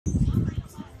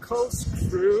Coast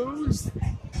Cruise。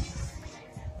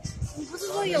你不是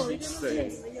说有一个那个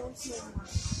什么优先吗？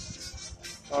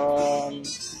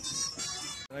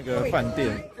那个饭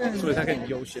店，所以它可以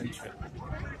优先权，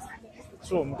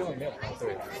所以我们根本没有排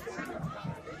队。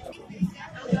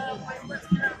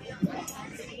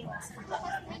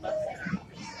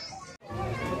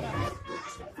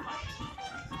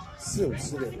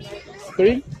456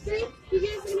 3? 3. You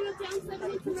guys are gonna go down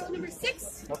 70 to row number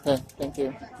 6. Okay, thank you.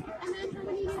 And then how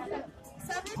many is that?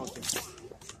 7? Okay.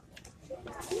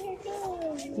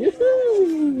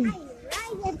 Yoo-hoo!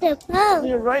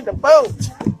 You ride the boat.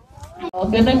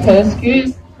 Welcome to Coast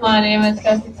Cruise. My name is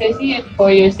Captain Stacy, and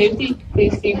for your safety,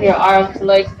 please keep your arms,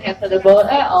 legs, and hands on the boat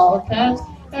at all times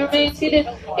and remain seated.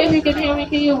 If you can hear me,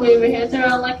 can you wave your hands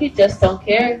around like you just don't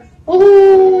care?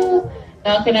 Woohoo!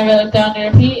 Now can everyone look down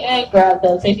your feet and grab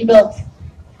those safety belts?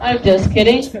 I'm just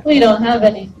kidding. We don't have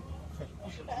any.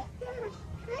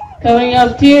 Coming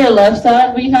up to your left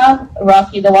side, we have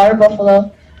Rocky the Water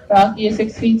Buffalo. Rocky is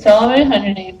 6 feet tall and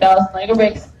 108,000 Lego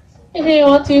bricks. If you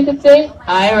want to, you can say,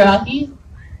 "Hi, Rocky."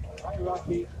 Hi,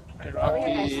 Rocky. Hi,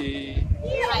 Rocky.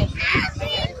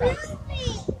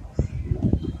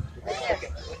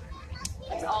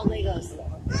 That's all Legos.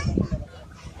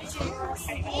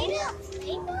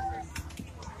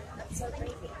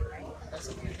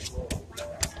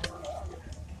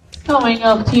 Coming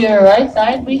up to your right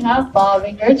side, we have Bob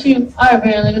and Gertrude, our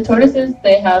very Lego tortoises.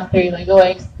 They have 3 Lego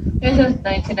eggs. This is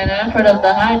 19.99 for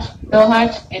the hatch. They'll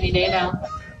hatch any day now.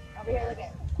 Over here, look at.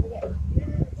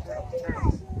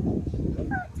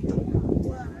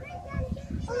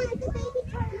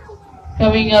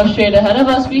 Coming up straight ahead of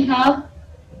us, we have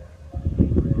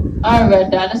our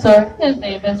red dinosaur. His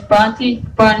name is Bronte.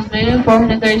 Bronte is made of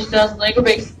 430,000 Lego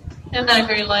bricks. And that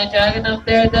green line dragon up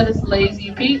there, that is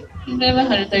Lazy Pete. He's made of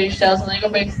 130,000 Lego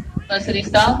bricks. Let's city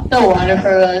stop the water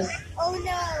for us. Oh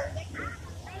no!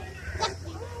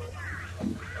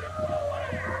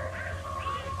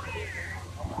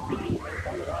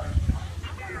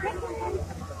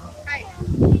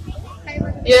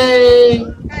 Yay!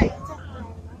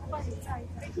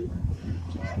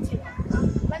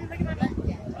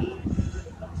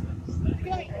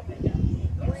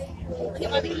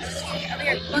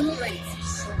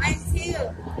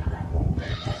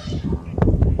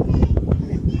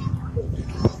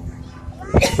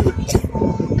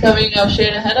 Coming up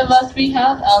straight ahead of us, we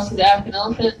have Elsie the African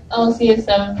elephant. Elsie is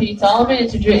 7 feet tall and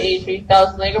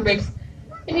 283,000 Lego bricks.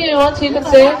 If you want to, you can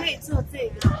say,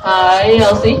 "Hi,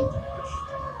 Elsie."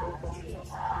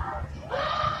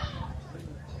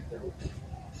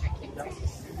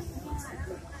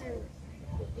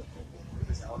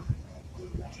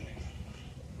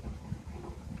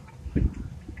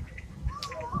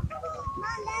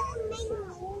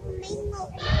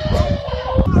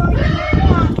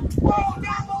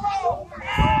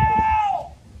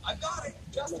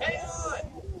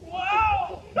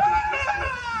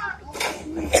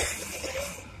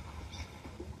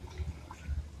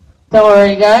 Don't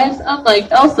worry, guys.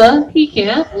 Unlike Elsa, he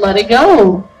can't let it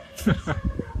go. Not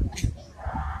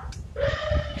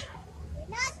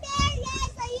there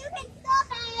yet, so you can stop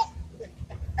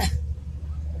it.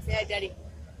 Say hi, Daddy.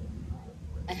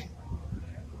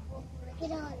 Look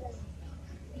at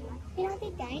all the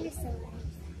dinosaurs.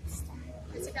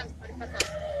 Sit down.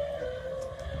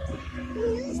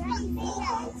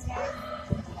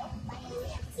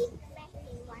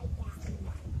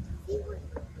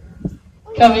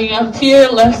 Coming up to your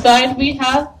left side, we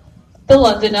have the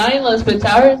London Eye Elizabeth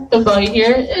Tower. The boy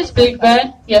here is Big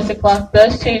Ben. Yes, the clock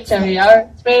does change every hour.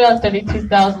 It's made out of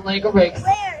 32,000 Lego bricks.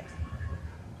 Where?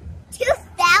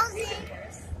 2,000?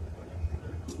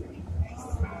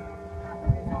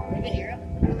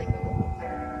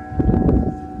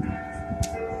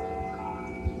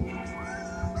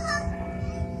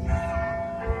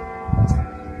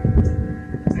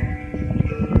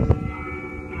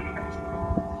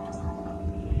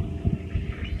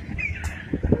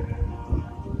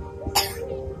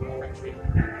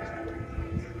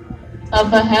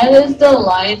 Up ahead is the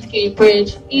Lionsgate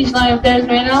Bridge. Each line up there is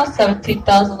made out of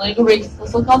 17,000 Lego bricks.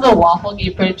 This is called the Waffle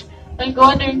Gate Bridge. And go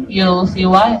under, you'll see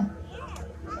why.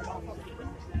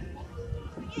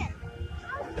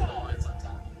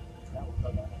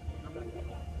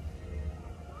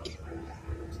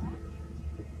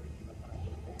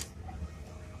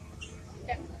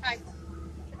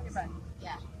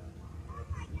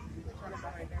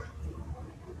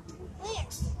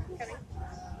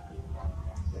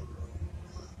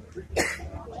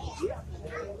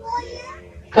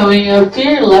 Coming up to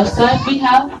your left side, we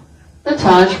have the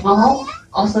Taj Mahal,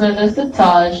 also known as the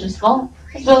Taj Mahal.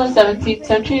 As well as 17th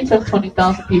century, it took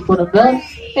 20,000 people to build.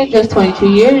 In just 22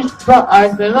 years, it brought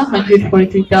ours with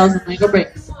 143,000 Lego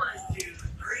bricks.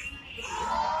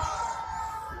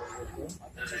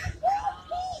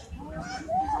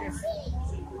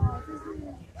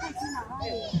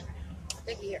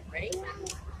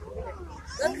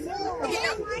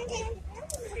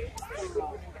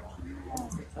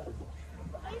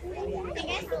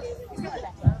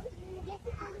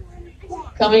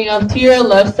 Coming up to your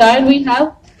left side, we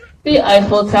have the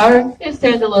Eiffel Tower. It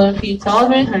stands 11 feet tall,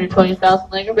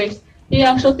 120,000 Lego bricks. The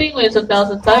actual thing weighs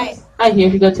 1,000 tons. I hear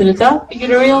if you go to the top, you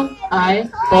get a real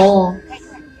Eiffel.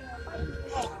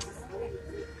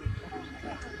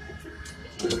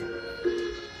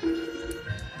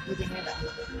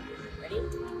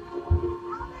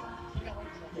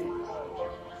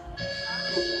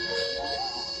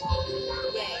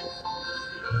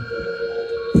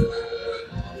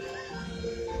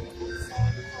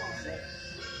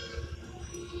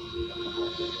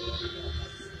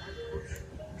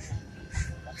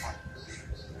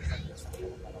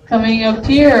 Coming up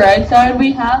to your right side,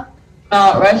 we have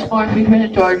Mount Rushmore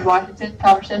featuring George Washington,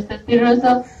 Thomas Jefferson, Theodore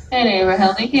Roosevelt, and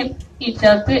Abraham Lincoln, each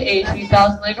up to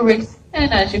 83,000 Lego bricks.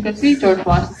 And as you can see, George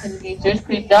Washington and Easter's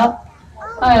cleaned up.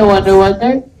 I wonder what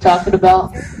they're talking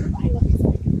about.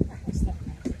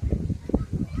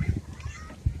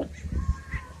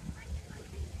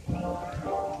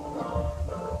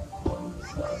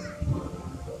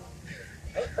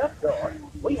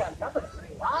 We have company.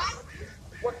 What?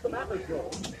 What's the matter,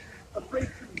 George? Afraid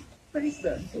to face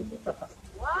them.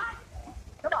 What?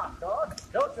 Come on, George.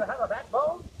 Don't you have a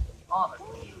backbone?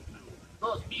 Honestly, you two.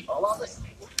 Those people are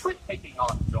listening. Quit picking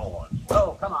on George.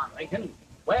 Oh, come on, Lincoln.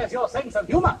 Where's your sense of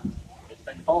humor? It's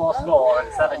been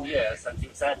 7 years since you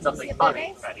said something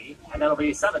funny, Freddie, and it'll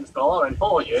be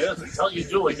 4 years until you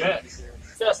do again.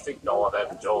 Just ignore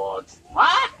them, George.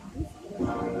 What?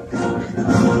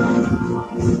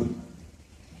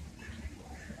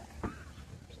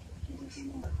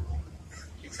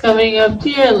 Coming up to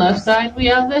your left side, we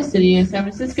have the city of San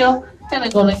Francisco and the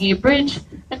Golden Gate Bridge.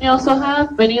 And you also have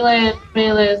Manyland.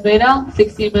 Manyland is made out of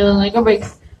 60 million Lego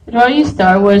bricks. And for all you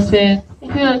Star Wars fans,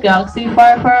 if you're in a galaxy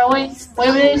far, far away, wait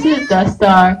a minute to the Death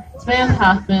Star. It's made of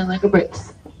 500,000 Lego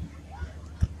bricks.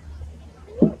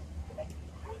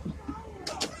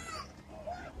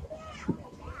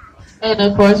 And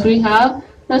of course, we have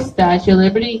the Statue of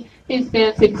Liberty. It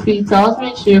stands 6 feet tall,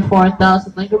 it's made of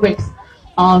 4,000 Lego bricks.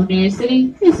 All of New York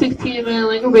City is 16 million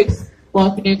Lego bricks.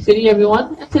 Welcome New York City,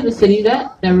 everyone, and to the city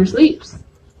that never sleeps.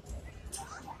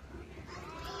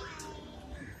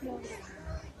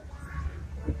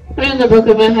 And the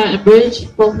Brooklyn Manhattan Bridge,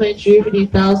 both made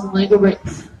 50,000 Lego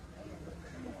bricks.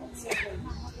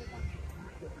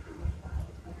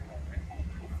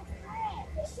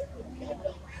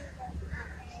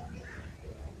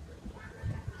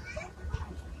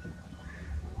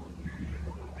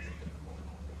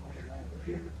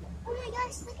 Oh my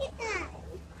gosh, look at that.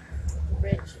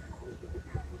 Bridge.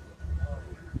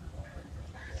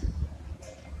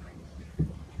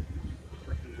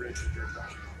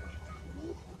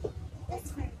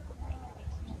 That's fine.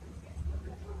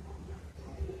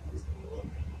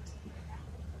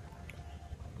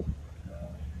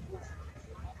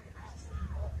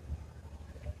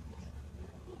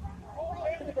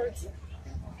 Look at the birds.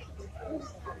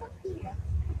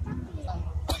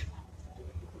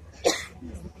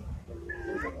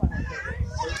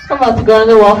 I'm about to go on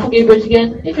the Waffle Gate Bridge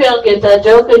again. If you don't get that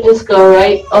joke, it just go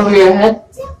right over your head.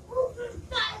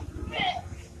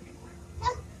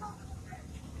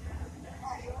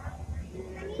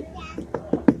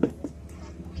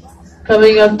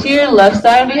 Coming up to your left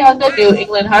side, we have the New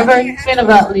England Harbor, made of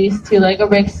at least 2 Lego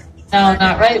bricks. Now, I'm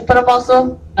not right, but I'm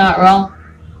also not wrong.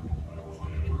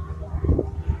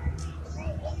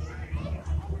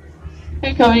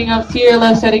 And coming up to your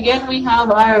left side again, we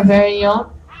have our very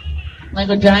own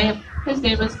Lego giant. His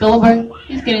name is Gulliver.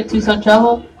 He's getting into some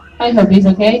trouble. I hope he's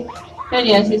okay. And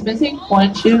yes, he's missing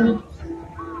one shoe.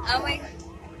 Oh my.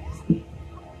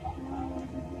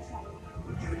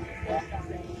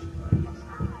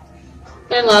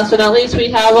 And last but not least, we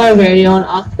have our very own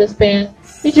octopus band,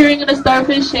 featuring the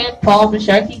starfish and Paul and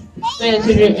Sharky, made of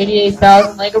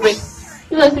 288,000 Lego bricks.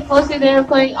 If you listen closely, they are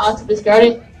playing Octopus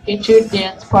Garden. Get your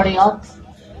dance party on.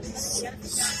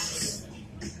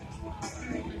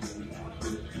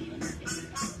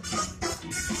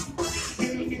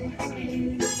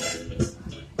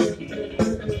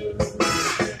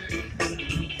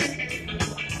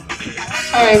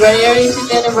 Alright, buddy, I reached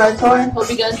the end of our tour. Hope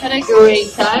you guys had a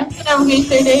great time. And have a great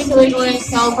day to Legoland,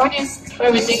 California, where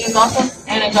everything is awesome.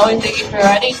 And as always, thank you for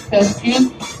riding, because you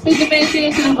Please remain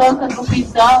seated to the boat until we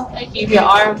stop and keep your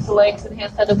arms, legs, and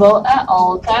hands on the boat at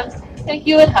all times. Thank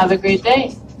you and have a great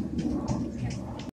day.